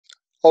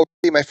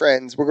Alrighty, my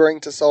friends, we're going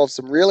to solve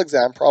some real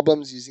exam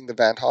problems using the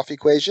Van't Hoff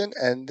equation,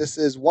 and this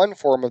is one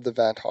form of the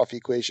Van't Hoff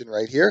equation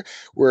right here,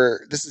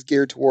 where this is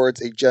geared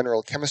towards a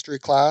general chemistry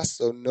class,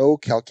 so no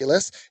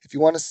calculus. If you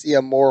want to see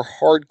a more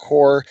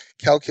hardcore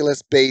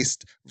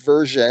calculus-based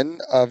version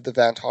of the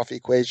Van't Hoff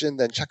equation,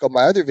 then check out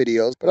my other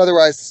videos, but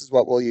otherwise this is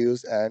what we'll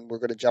use, and we're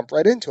going to jump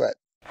right into it.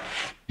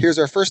 Here's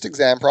our first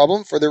exam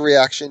problem. For the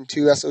reaction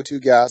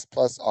 2SO2 gas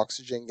plus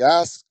oxygen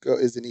gas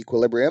is in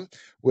equilibrium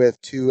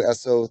with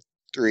 2SO3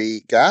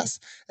 gas,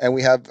 and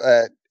we have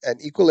an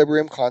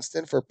equilibrium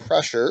constant for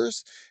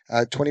pressures.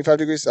 25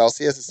 degrees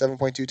Celsius is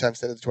 7.2 times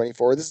 10 to the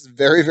 24. This is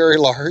very, very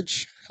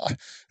large.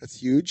 That's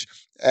huge.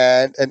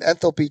 And an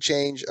enthalpy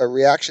change, a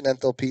reaction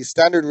enthalpy,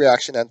 standard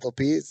reaction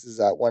enthalpy, this is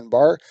at 1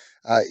 bar,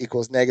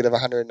 equals negative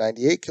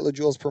 198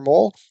 kilojoules per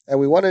mole. And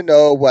we want to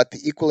know what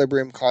the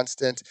equilibrium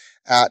constant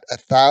at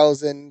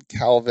 1,000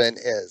 Kelvin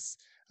is.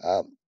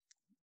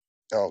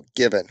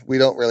 Given. We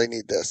don't really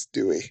need this,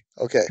 do we?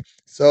 Okay,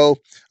 so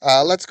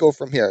let's go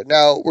from here.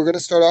 Now, we're going to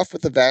start off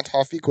with the Van't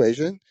Hoff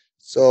equation.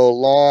 So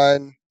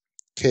ln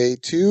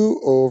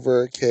K2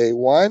 over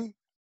K1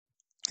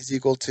 is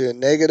equal to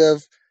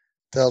negative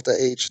delta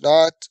H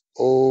naught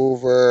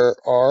over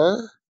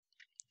R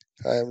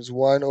times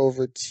 1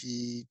 over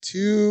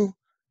T2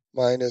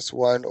 minus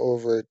 1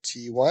 over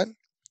T1.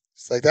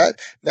 Just like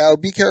that. Now,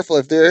 be careful.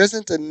 If there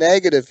isn't a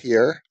negative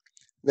here,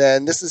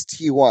 then this is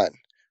T1.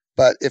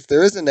 But if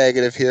there is a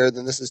negative here,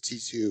 then this is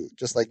T2,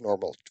 just like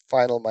normal,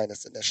 final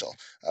minus initial.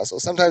 So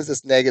sometimes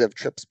this negative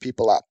trips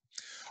people up.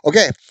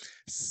 Okay,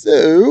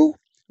 so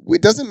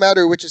it doesn't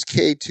matter which is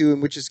K2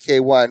 and which is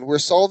K1. We're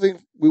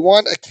solving, we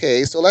want a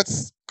K, so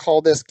let's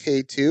call this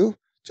K2,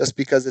 just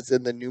because it's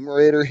in the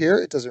numerator here.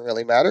 It doesn't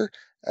really matter.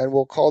 And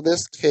we'll call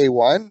this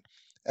K1.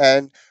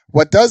 And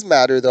what does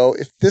matter, though,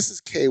 if this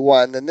is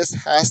K1, then this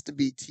has to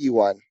be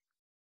T1.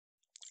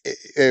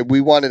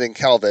 We want it in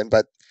Kelvin,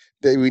 but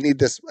we need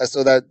this,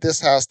 so that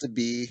this has to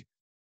be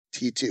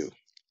T2.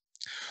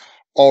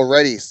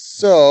 Alrighty,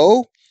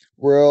 so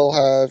we'll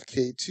have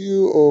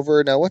K2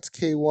 over, now what's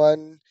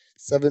K1?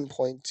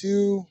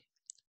 7.2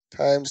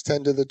 times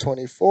 10 to the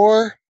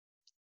 24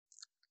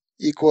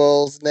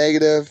 equals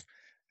negative.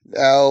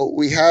 Now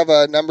we have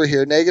a number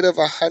here, negative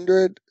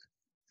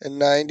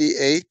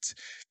 198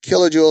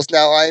 kilojoules.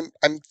 Now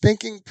I'm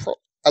thinking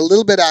a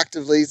little bit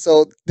actively.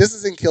 So this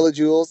is in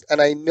kilojoules,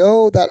 and I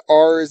know that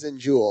R is in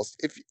joules.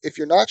 If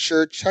you're not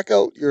sure, check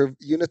out your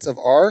units of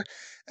R,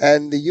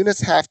 and the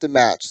units have to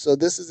match. So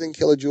this is in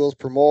kilojoules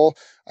per mole.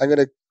 I'm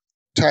going to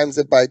times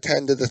it by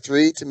 10 to the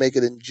 3 to make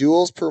it in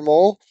joules per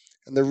mole.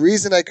 And the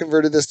reason I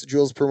converted this to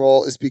joules per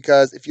mole is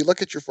because if you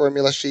look at your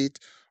formula sheet,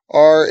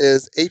 R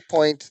is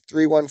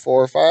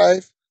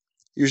 8.3145,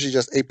 usually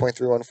just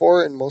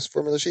 8.314 in most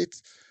formula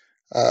sheets.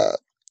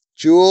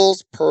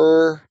 Joules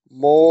per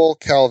mole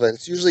Kelvin.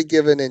 It's usually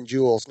given in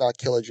joules, not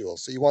kilojoules.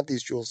 So you want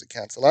these joules to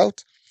cancel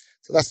out.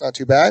 So that's not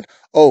too bad.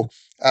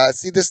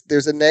 See this?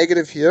 There's a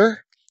negative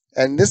here,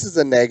 and this is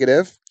a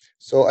negative.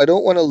 So I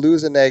don't want to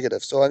lose a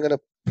negative. So I'm going to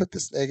put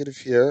this negative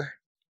here.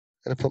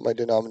 I'm going to put my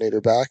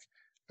denominator back.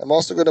 I'm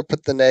also going to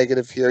put the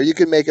negative here. You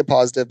can make it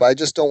positive, but I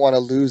just don't want to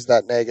lose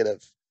that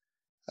negative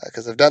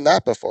because I've done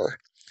that before.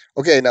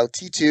 Okay, now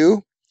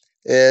T2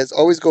 is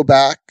always go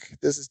back.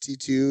 This is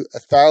T2,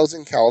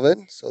 1,000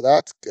 Kelvin, so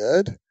that's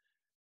good.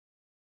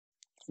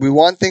 We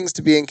want things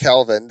to be in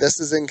Kelvin. This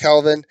is in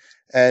Kelvin,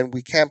 and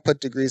we can't put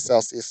degrees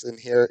Celsius in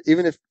here,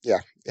 even if, yeah,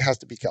 it has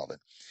to be Kelvin.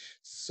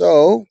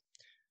 So,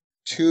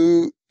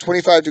 to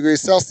 25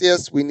 degrees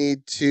Celsius, we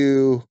need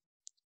to,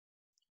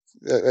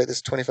 this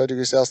is 25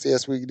 degrees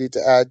Celsius, we need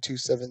to add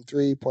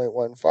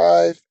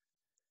 273.15.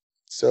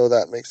 So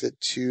that makes it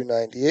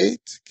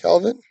 298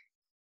 Kelvin.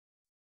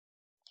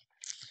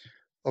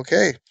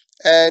 Okay,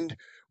 and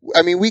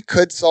I mean, we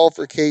could solve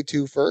for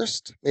K2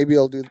 first. Maybe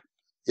I'll do,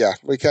 yeah,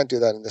 we can't do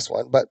that in this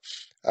one, but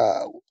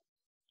I'll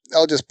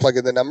just plug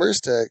in the numbers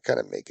to kind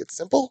of make it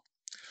simple.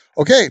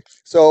 Okay,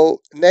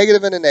 so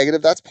negative and a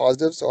negative, that's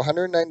positive. So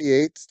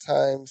 198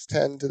 times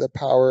 10 to the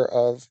power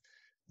of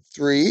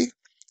 3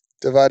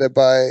 divided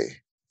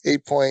by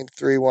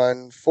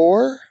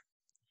 8.314.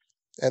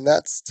 And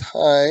that's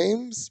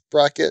times,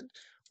 bracket,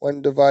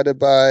 1 divided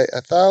by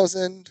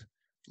 1,000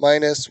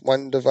 minus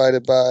 1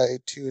 divided by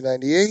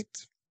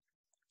 298.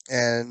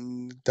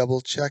 And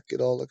double check, it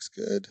all looks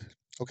good.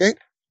 Okay,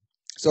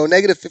 so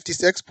negative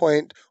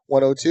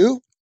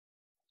 56.102.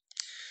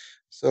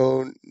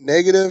 So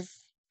negative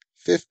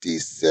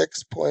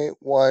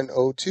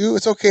 56.102.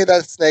 It's okay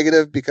that it's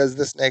negative because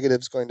this negative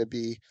is going to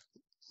be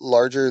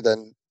larger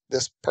than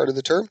this part of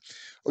the term.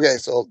 Okay,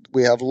 so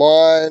we have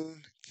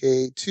ln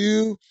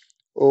K2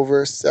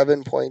 over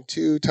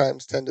 7.2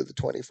 times 10 to the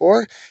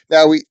 24.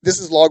 Now this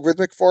is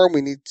logarithmic form. We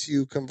need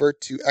to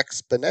convert to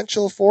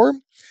exponential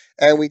form,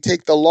 and we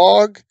take the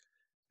log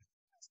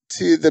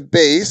to the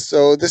base.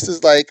 So this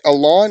is like a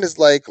ln is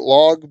like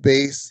log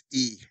base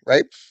e,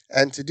 right?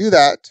 And to do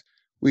that,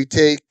 we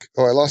take,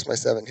 oh, I lost my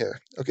 7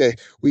 here. Okay,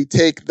 we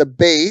take the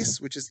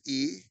base, which is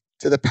e,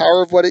 to the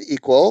power of what it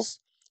equals.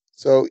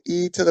 So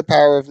e to the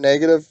power of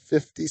negative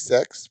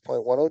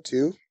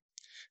 56.102.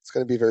 it's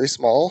going to be very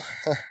small,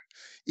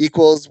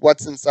 equals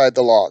what's inside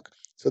the log.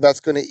 So that's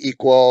going to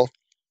equal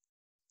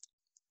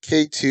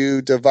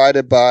K2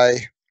 divided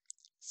by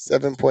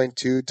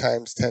 7.2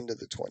 times 10 to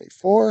the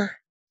 24.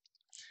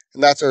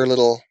 And that's our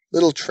little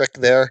trick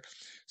there.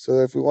 So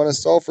if we want to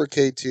solve for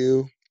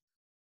K2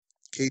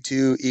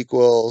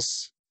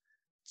 equals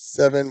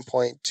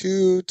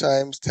 7.2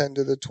 times 10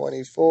 to the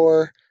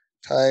 24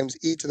 times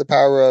e to the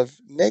power of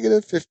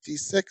negative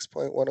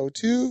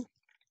 56.102.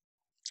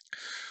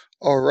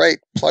 All right,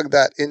 plug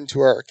that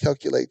into our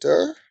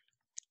calculator.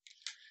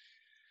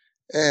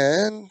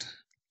 And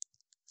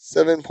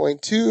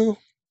 7.2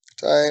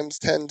 times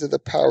 10 to the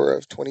power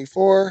of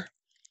 24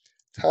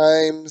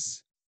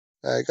 times,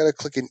 I got to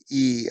click an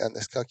E on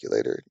this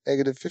calculator,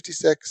 negative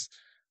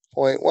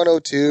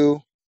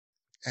 56.102.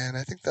 And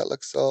I think that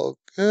looks all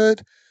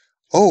good.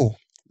 Oh,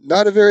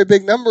 not a very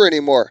big number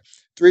anymore.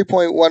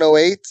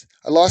 3.108.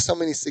 I lost how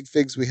many sig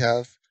figs we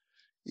have.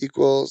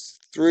 Equals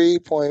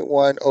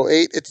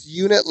 3.108. It's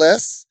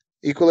unitless.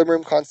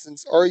 Equilibrium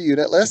constants are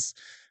unitless.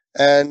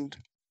 And,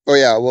 oh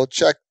yeah, we'll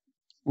check.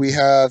 We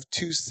have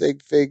 2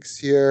 sig figs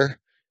here.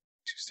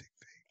 2 sig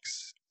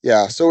figs.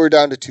 Yeah, so we're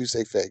down to 2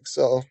 sig figs.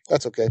 So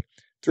that's okay.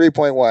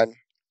 3.1.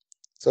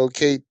 So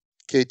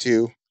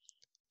K2,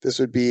 this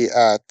would be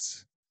at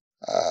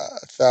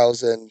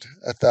 1,000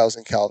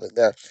 Kelvin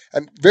there.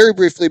 And very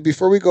briefly,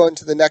 before we go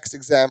into the next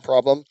exam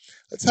problem,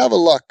 let's have a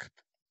look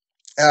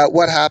at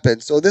what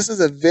happened. So this is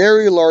a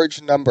very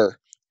large number,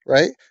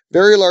 right?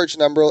 Very large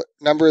number.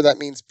 That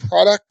means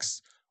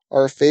products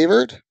are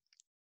favored.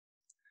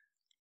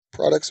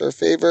 Products are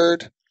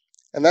favored.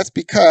 And that's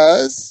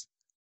because,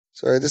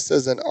 sorry, this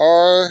says an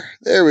R.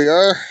 There we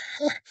are.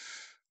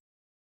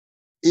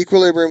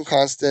 Equilibrium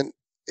constant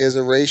is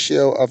a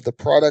ratio of the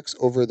products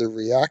over the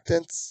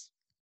reactants.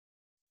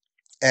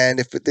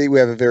 And if we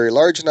have a very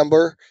large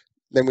number,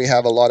 then we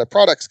have a lot of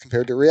products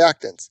compared to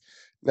reactants.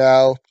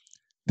 Now,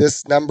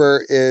 this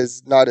number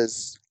is not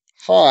as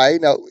high.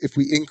 Now, if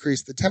we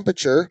increase the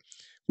temperature,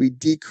 we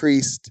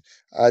decreased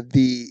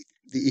the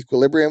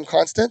equilibrium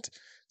constant.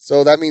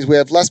 So that means we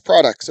have less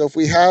products. So if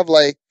we have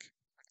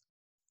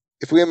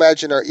if we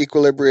imagine our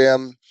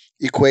equilibrium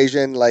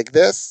equation like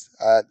this,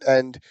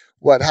 and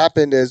what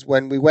happened is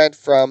when we went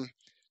from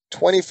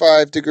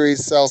 25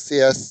 degrees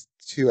Celsius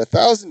to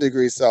 1,000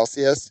 degrees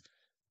Celsius,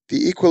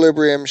 the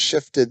equilibrium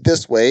shifted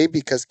this way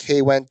because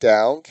K went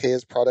down. K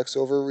is products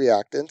over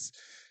reactants.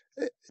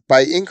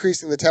 By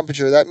increasing the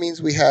temperature, that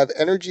means we have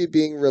energy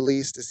being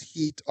released as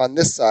heat on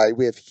this side.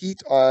 We have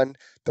heat on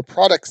the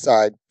product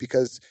side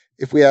because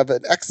if we have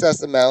an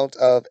excess amount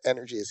of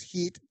energy as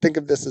heat, think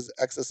of this as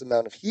excess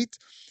amount of heat.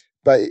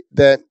 But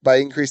then by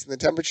increasing the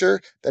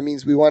temperature, that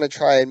means we want to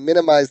try and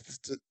minimize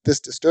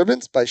this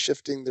disturbance by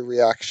shifting the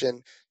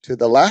reaction to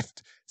the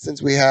left.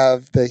 Since we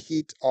have the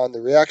heat on the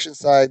reaction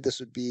side,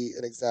 this would be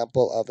an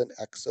example of an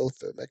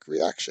exothermic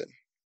reaction.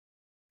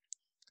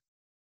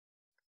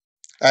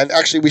 And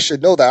actually, we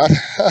should know that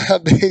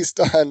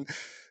based on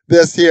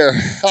this here,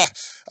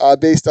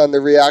 based on the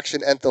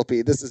reaction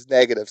enthalpy. This is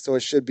negative, so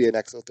it should be an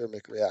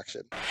exothermic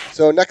reaction.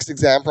 So next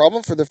exam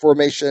problem for the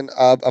formation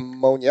of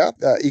ammonia.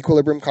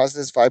 Equilibrium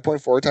constant is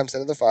 5.4 times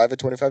 10 to the 5 at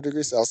 25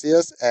 degrees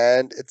Celsius,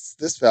 and it's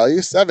this value,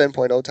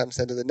 7.0 times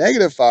 10 to the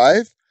negative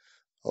 5.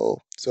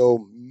 Oh,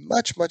 so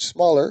much, much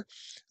smaller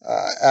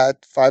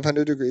at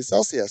 500 degrees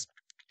Celsius.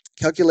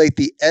 Calculate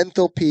the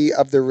enthalpy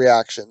of the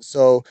reaction.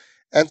 So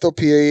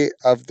enthalpy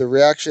of the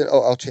reaction,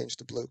 I'll change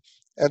to blue.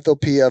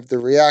 Enthalpy of the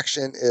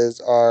reaction is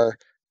our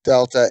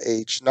delta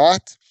H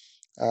naught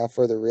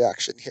for the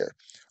reaction here.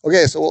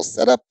 Okay, so we'll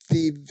set up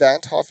the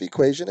Van't Hoff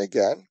equation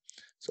again.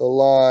 So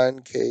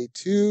ln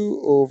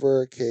K2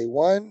 over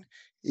K1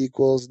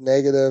 equals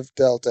negative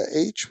delta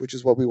H, which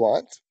is what we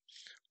want,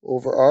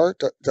 over R,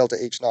 delta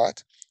H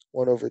naught,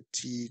 1 over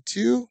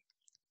T2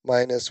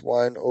 minus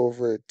 1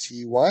 over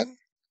T1.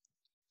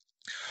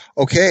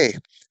 Okay,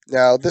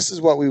 now this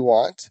is what we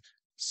want.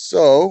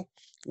 So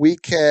we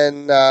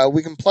can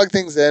plug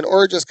things in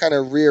or just kind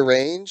of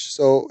rearrange.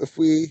 So if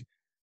we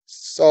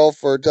solve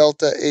for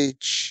delta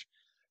H,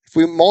 if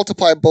we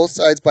multiply both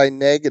sides by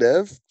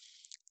negative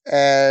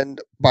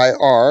and by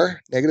R,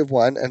 negative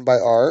 1 and by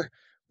R,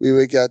 we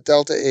would get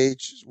delta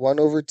H 1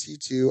 over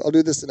T2. I'll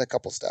do this in a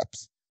couple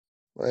steps.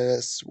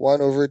 Minus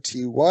 1 over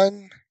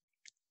T1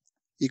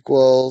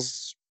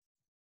 equals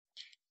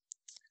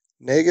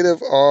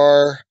negative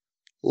R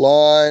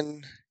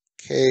ln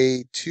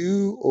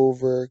K2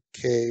 over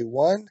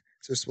K1.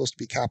 So they're supposed to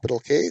be capital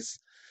K's.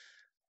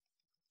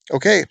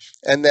 Okay,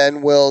 and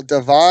then we'll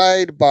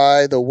divide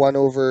by the 1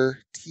 over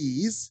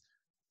T's.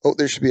 Oh,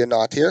 there should be a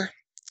naught here.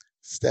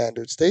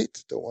 Standard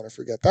state, don't want to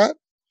forget that.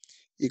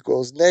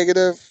 Equals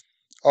negative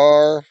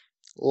R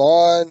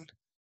ln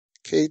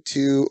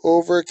K2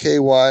 over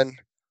K1,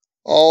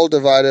 all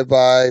divided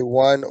by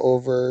 1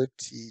 over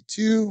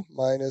T2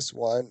 minus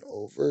 1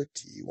 over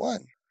T1.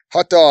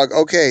 Hot dog.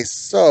 Okay,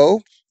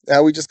 so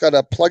now we just got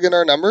to plug in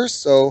our numbers.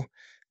 So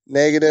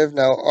negative,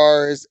 now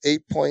R is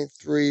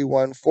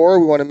 8.314.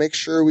 We want to make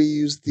sure we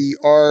use the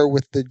R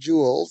with the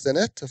joules in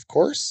it, of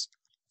course.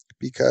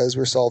 because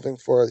we're solving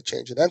for the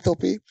change in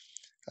enthalpy,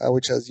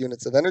 which has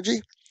units of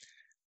energy.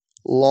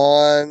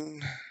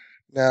 Ln,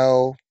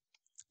 now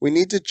we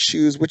need to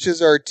choose which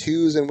is our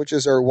 2's and which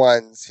is our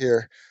 1's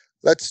here.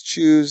 Let's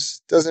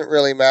choose, doesn't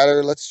really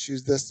matter, let's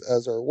choose this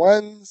as our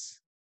 1's.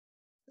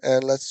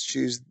 And let's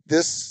choose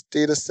this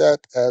data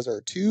set as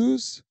our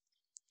 2's.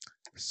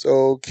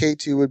 So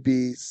K2 would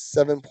be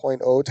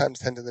 7.0 times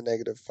 10 to the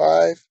negative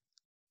 5.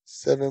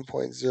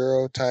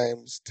 7.0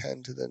 times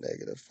 10 to the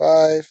negative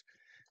 5.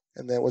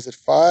 And then was it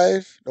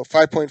 5? No,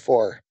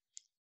 5.4.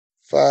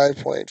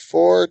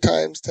 5.4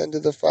 times 10 to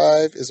the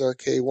 5 is our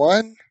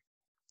K1.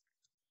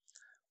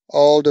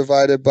 All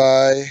divided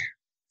by,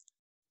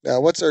 now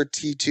what's our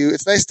T2?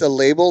 It's nice to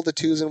label the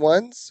 2's and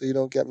 1's so you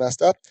don't get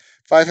messed up.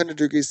 500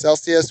 degrees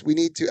Celsius. We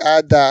need to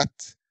add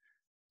that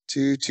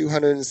to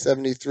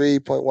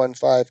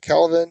 273.15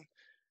 Kelvin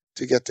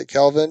to get to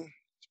Kelvin.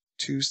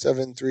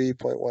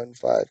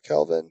 273.15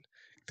 Kelvin. I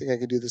think I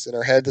can do this in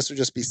our head. This would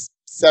just be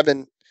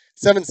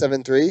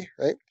 773,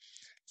 right?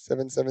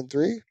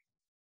 773.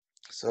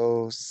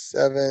 So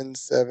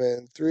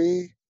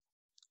 773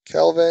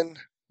 Kelvin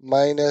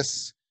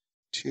minus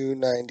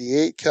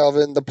 298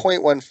 Kelvin. The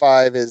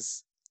 0.15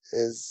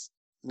 is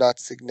not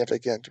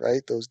significant,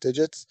 right? Those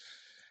digits.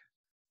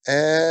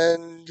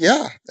 And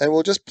yeah, and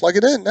we'll just plug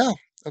it in now.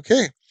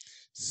 Okay.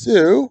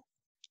 So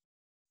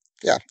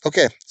yeah,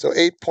 okay. So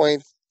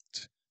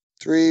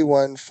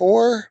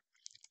 8.314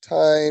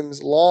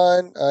 times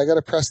ln. I got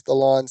to press the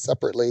ln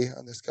separately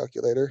on this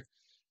calculator.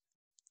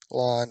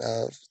 Ln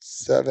of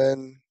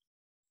 7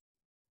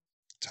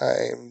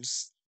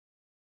 times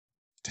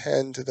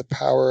 10 to the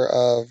power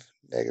of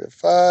negative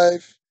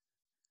 5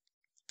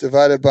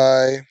 divided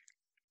by,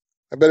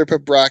 I better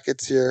put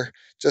brackets here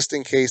just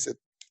in case it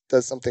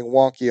does something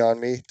wonky on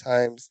me,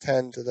 times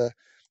 10 to the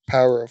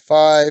power of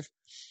 5.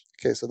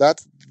 Okay, so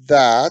that's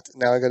that.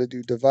 Now I got to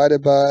do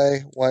divided by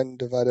 1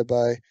 divided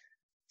by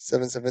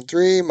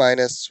 773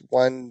 minus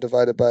 1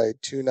 divided by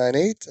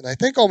 298. And I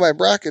think all my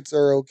brackets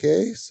are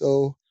okay.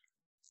 So,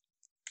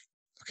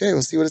 okay,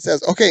 we'll see what it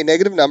says. Okay,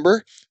 negative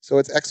number. So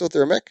it's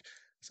exothermic.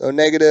 So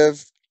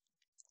negative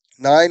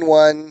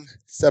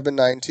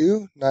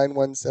 91792.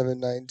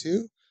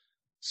 91792.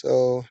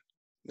 So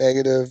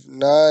negative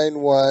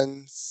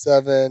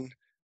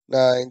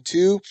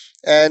 91792.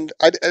 And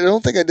I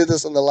don't think I did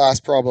this on the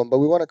last problem, but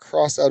we want to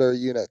cross out our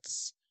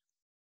units.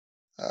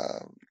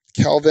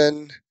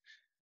 Kelvin.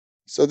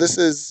 So this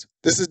is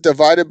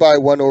divided by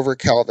 1 over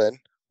Kelvin,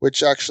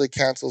 which actually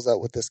cancels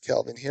out with this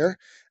Kelvin here.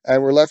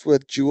 And we're left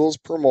with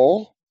joules per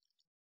mole.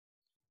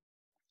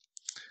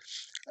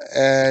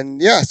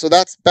 And yeah, so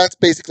that's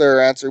basically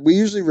our answer. We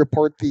usually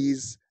report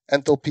these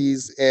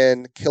enthalpies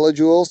in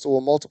kilojoules, so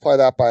we'll multiply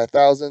that by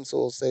 1,000. So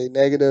we'll say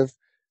negative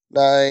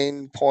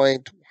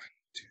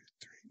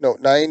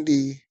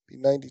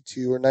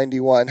 92 or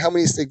 91. How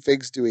many sig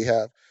figs do we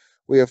have?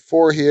 We have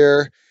 4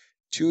 here,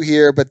 2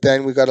 here, but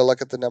then we got to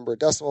look at the number of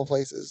decimal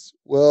places.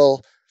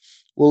 We'll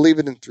leave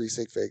it in 3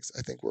 sig figs.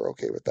 I think we're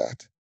okay with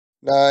that.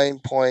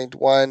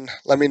 9.1.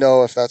 Let me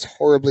know if that's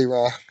horribly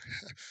wrong.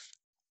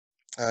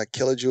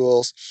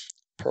 Kilojoules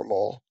per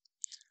mole.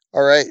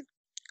 All right,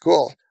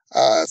 cool.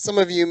 Some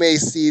of you may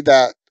see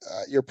that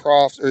your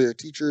profs or your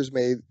teachers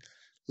may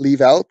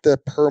leave out the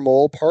per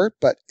mole part,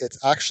 but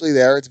it's actually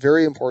there. It's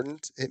very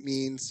important. It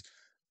means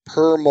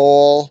per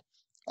mole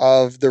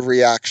of the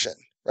reaction,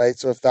 right?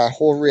 So if that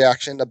whole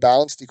reaction, a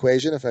balanced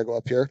equation, if I go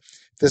up here,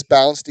 this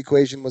balanced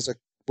equation was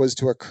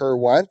to occur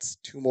once,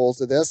 2 moles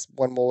of this,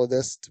 1 mole of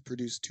this to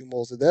produce 2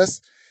 moles of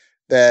this,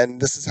 then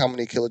this is how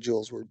many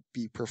kilojoules would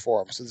be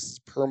performed. So this is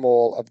per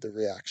mole of the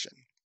reaction.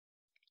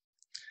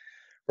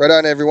 Right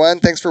on, everyone.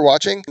 Thanks for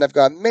watching. And I've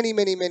got many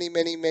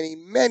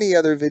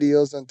other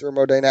videos on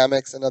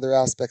thermodynamics and other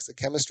aspects of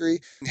chemistry.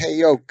 And hey,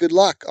 yo, good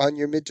luck on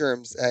your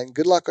midterms and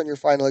good luck on your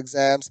final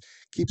exams.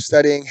 Keep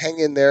studying. Hang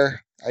in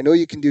there. I know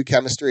you can do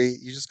chemistry.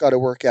 You just got to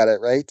work at it,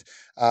 right?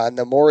 And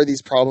the more of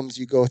these problems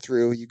you go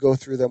through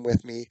them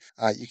with me,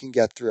 you can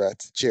get through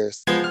it.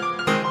 Cheers.